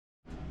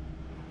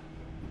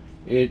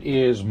It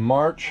is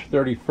March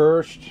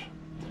 31st,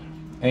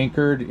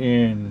 anchored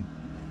in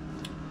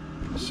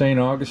St.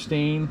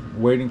 Augustine,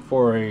 waiting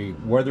for a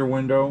weather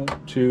window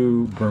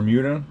to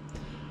Bermuda.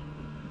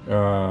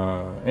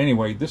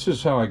 Anyway, this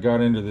is how I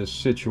got into this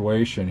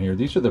situation here.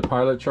 These are the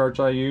pilot charts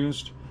I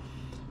used,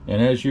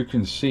 and as you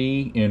can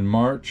see, in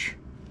March,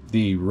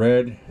 the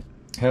red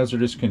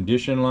hazardous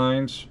condition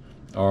lines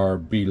are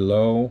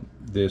below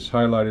this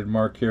highlighted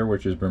mark here,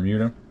 which is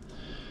Bermuda.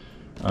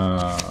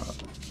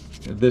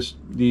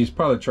 These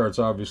pilot charts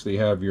obviously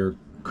have your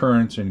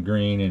currents in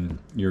green and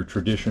your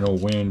traditional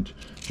wind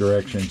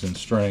directions and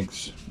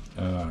strengths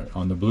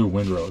on the blue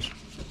windrows.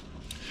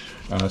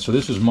 So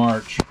this is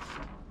March.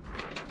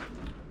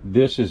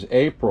 This is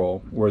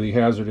April, where the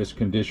hazardous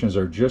conditions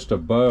are just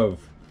above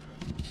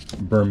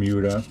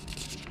Bermuda,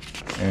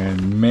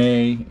 and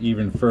May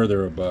even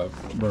further above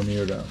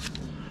Bermuda.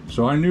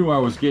 So I knew I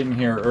was getting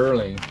here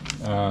early,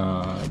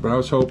 but I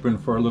was hoping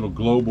for a little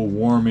global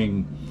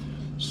warming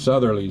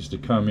southerlies to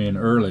come in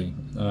early.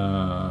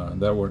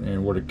 That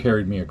would have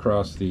carried me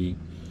across the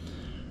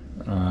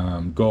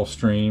Gulf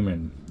Stream,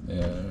 and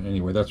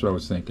anyway, that's what I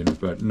was thinking,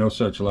 but no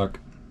such luck.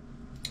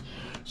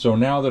 So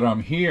now that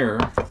I'm here,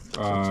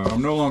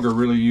 I'm no longer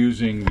really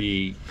using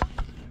the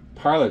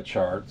pilot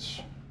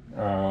charts.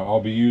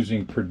 I'll be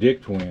using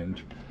Predict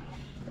Wind,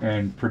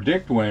 and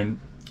Predict Wind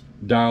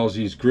dials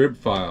these grid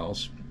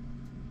files.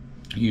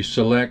 You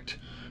select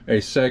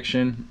a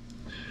section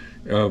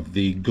of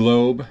the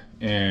globe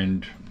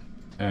and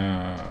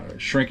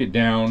shrink it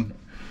down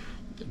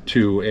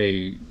to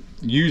a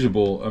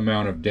usable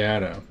amount of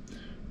data,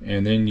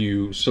 and then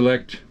you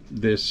select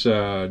this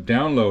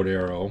download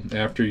arrow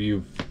after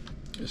you've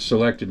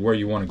selected where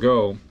you want to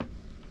go.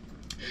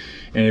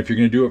 And if you're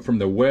going to do it from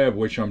the web,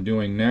 which I'm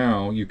doing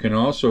now, you can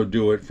also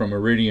do it from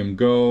Iridium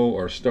Go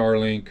or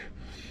Starlink,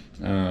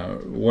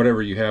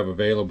 whatever you have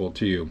available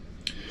to you.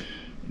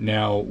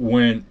 Now,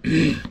 when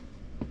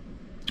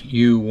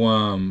you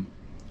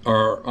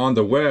are on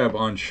the web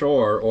on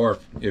shore, or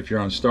if you're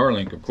on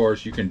Starlink, of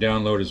course, you can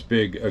download as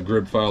big a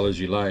grid file as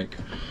you like.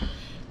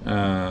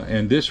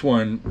 And this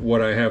one,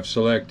 what I have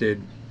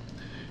selected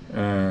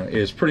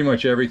is pretty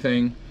much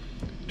everything.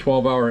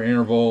 12-hour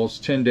intervals,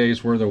 10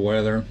 days worth of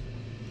weather.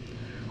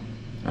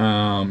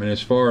 And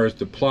as far as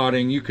the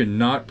plotting, you can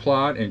not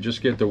plot and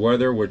just get the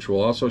weather, which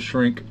will also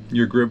shrink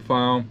your grid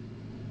file.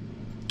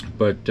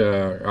 But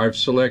I've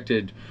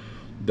selected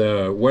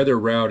the weather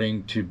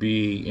routing to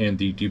be in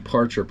the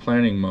departure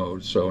planning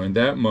mode. So in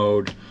that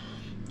mode,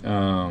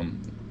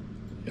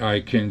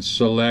 I can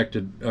select,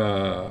 it's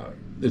going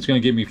to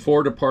give me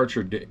 4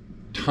 departure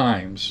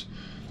times,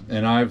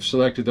 and I've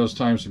selected those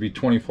times to be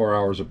 24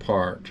 hours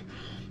apart.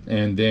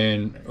 And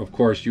then, of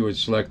course, you would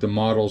select the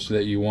models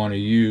that you want to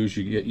use.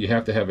 You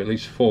have to have at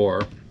least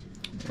 4,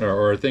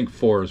 or I think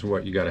 4 is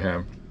what you got to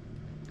have.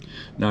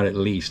 Not at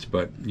least,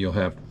 but you'll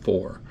have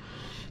 4.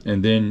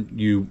 And then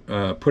you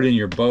put in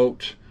your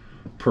boat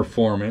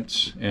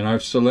performance, and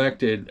I've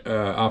selected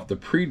off the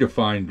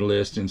predefined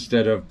list.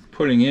 Instead of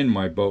putting in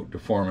my boat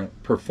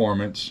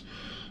performance,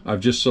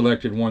 I've just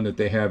selected one that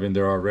they have in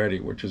there already,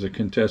 which is a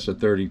Contessa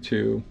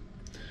 32.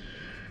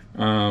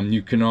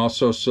 You can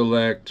also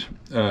select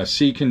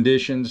sea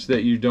conditions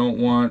that you don't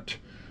want,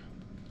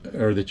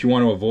 or that you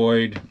want to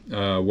avoid,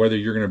 whether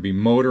you're going to be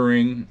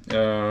motoring.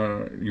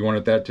 You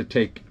wanted that to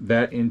take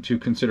that into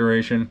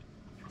consideration.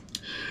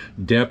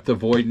 Depth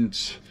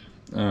avoidance,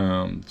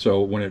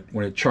 so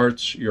when it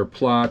charts your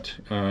plot,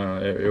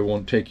 it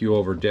won't take you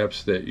over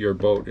depths that your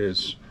boat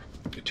is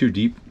too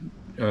deep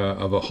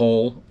of a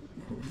hole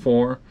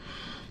for.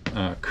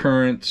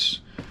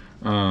 Currents.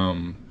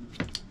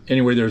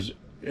 Anyway, there's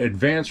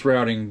advanced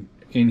routing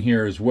in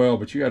here as well,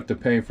 but you have to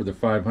pay for the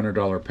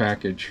 $500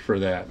 package for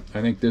that.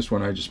 I think this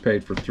one I just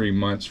paid for 3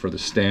 months for the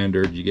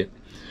standard. You get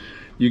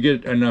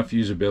enough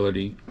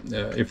usability.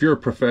 If you're a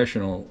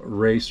professional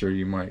racer,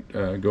 you might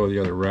go the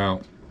other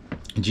route.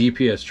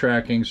 GPS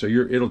tracking, so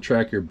it'll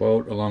track your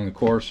boat along the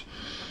course.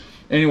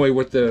 Anyway,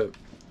 with the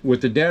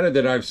data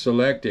that I've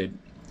selected,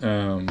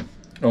 oh,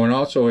 and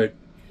also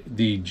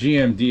the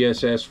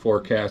GMDSS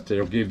forecast,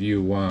 it'll give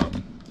you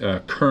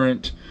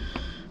current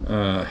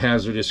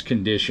hazardous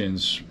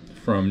conditions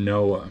from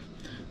NOAA,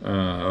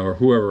 or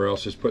whoever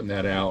else is putting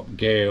that out.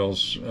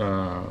 Gales,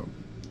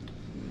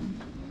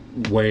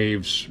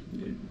 waves,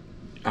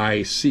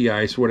 ice, sea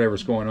ice,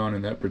 whatever's going on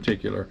in that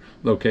particular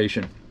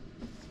location.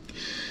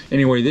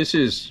 Anyway, this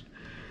is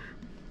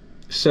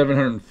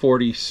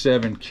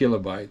 747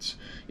 kilobytes.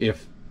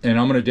 And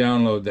I'm going to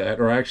download that,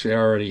 or actually I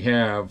already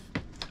have.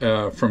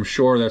 From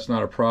shore, that's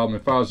not a problem.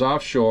 If I was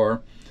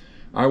offshore,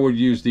 I would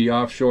use the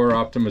offshore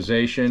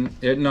optimization.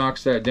 It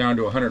knocks that down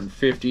to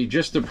 150,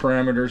 just the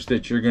parameters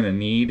that you're going to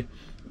need.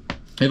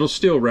 It'll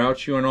still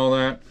route you and all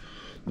that,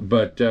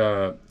 but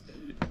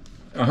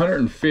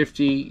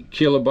 150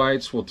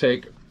 kilobytes will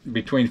take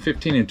between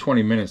 15 and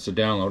 20 minutes to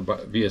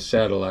download via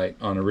satellite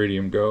on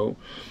Iridium Go.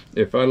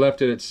 If I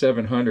left it at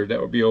 700,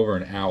 that would be over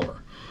an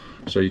hour.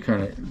 So you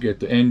kind of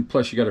get and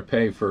plus you got to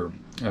pay for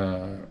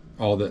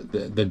all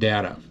the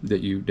data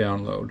that you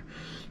download.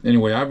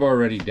 Anyway, I've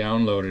already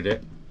downloaded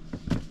it,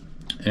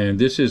 and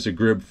this is a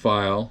grid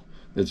file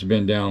that's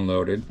been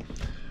downloaded.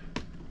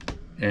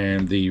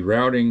 And the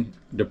routing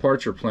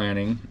departure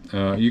planning,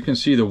 you can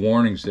see the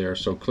warnings there,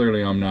 so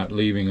clearly I'm not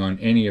leaving on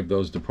any of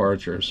those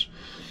departures.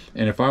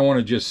 And if I want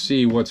to just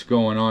see what's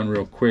going on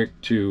real quick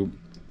to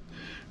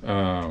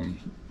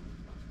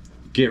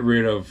get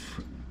rid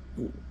of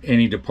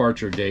any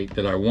departure date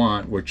that I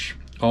want, which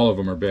all of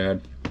them are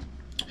bad,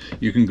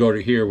 you can go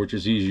to here, which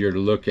is easier to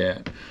look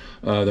at.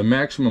 The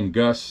maximum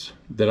gusts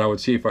that I would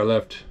see if I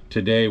left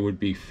today would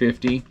be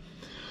 50.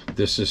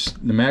 The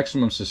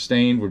maximum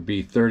sustained would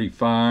be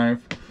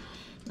 35.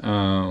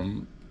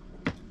 I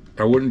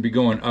wouldn't be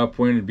going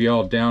upwind, it'd be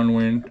all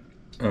downwind,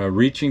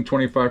 reaching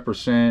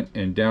 25%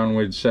 and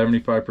downwind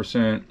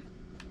 75%.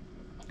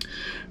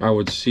 I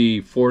would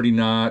see 40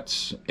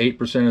 knots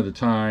 8% of the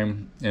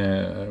time.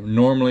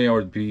 Normally I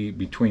would be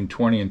between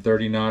 20 and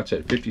 30 knots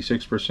at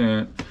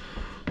 56%.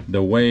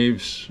 The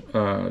waves,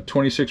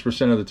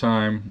 26% of the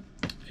time,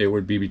 it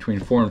would be between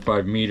 4 and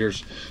 5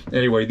 meters.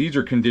 Anyway, these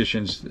are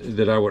conditions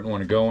that I wouldn't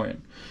want to go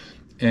in.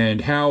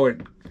 And how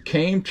it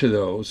came to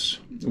those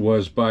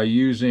was by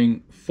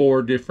using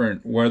 4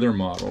 different weather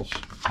models.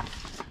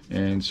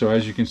 And so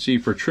as you can see,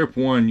 for trip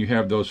 1, you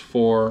have those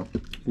 4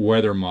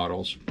 weather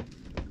models.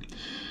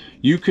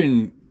 You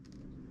can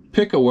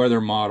pick a weather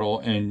model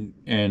and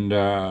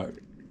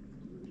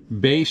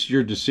base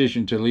your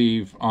decision to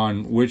leave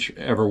on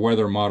whichever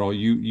weather model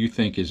you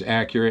think is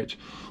accurate,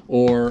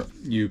 or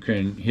you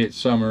can hit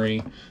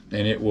summary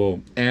and it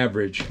will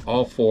average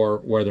all 4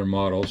 weather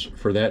models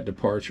for that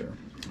departure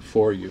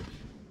for you.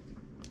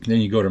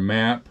 Then you go to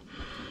map.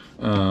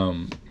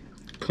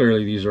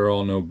 Clearly these are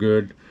all no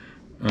good.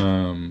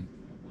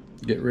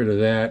 Get rid of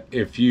that.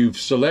 If you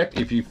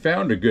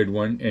found a good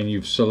one and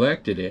you've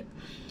selected it,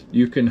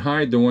 you can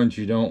hide the ones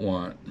you don't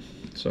want.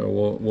 So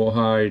we'll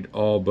hide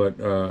all but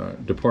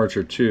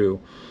departure 2.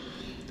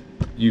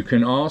 You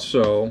can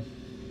also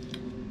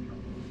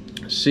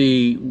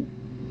see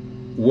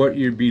what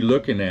you'd be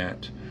looking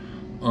at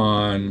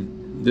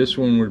on this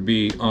one. Would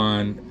be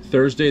on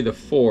Thursday the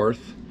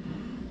 4th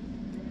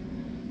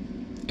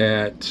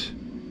at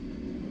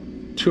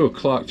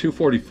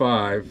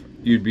 2:45.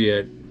 You'd be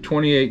at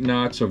 28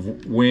 knots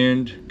of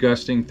wind,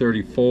 gusting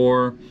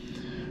 34.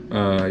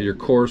 Your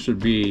course would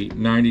be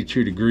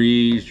 92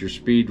 degrees. Your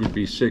speed would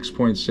be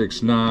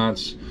 6.6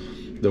 knots.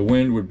 The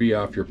wind would be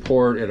off your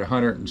port at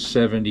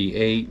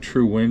 178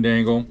 true wind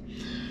angle,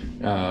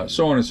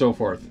 so on and so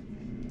forth.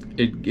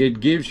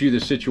 It gives you the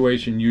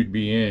situation you'd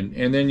be in,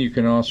 and then you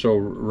can also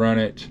run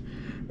it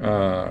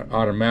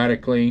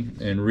automatically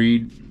and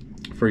read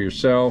for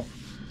yourself.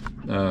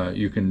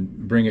 You can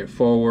bring it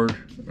forward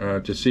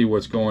to see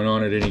what's going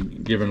on at any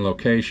given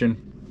location.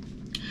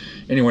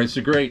 Anyway, it's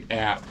a great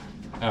app.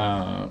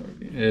 I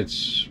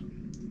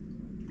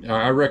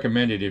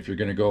recommend it if you're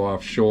going to go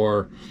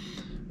offshore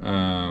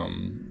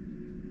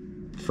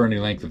for any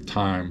length of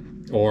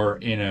time, or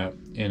in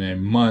a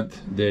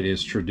month that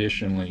is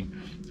traditionally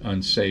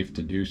unsafe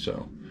to do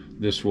so.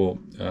 This will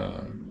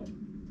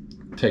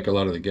take a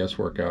lot of the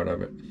guesswork out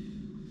of it.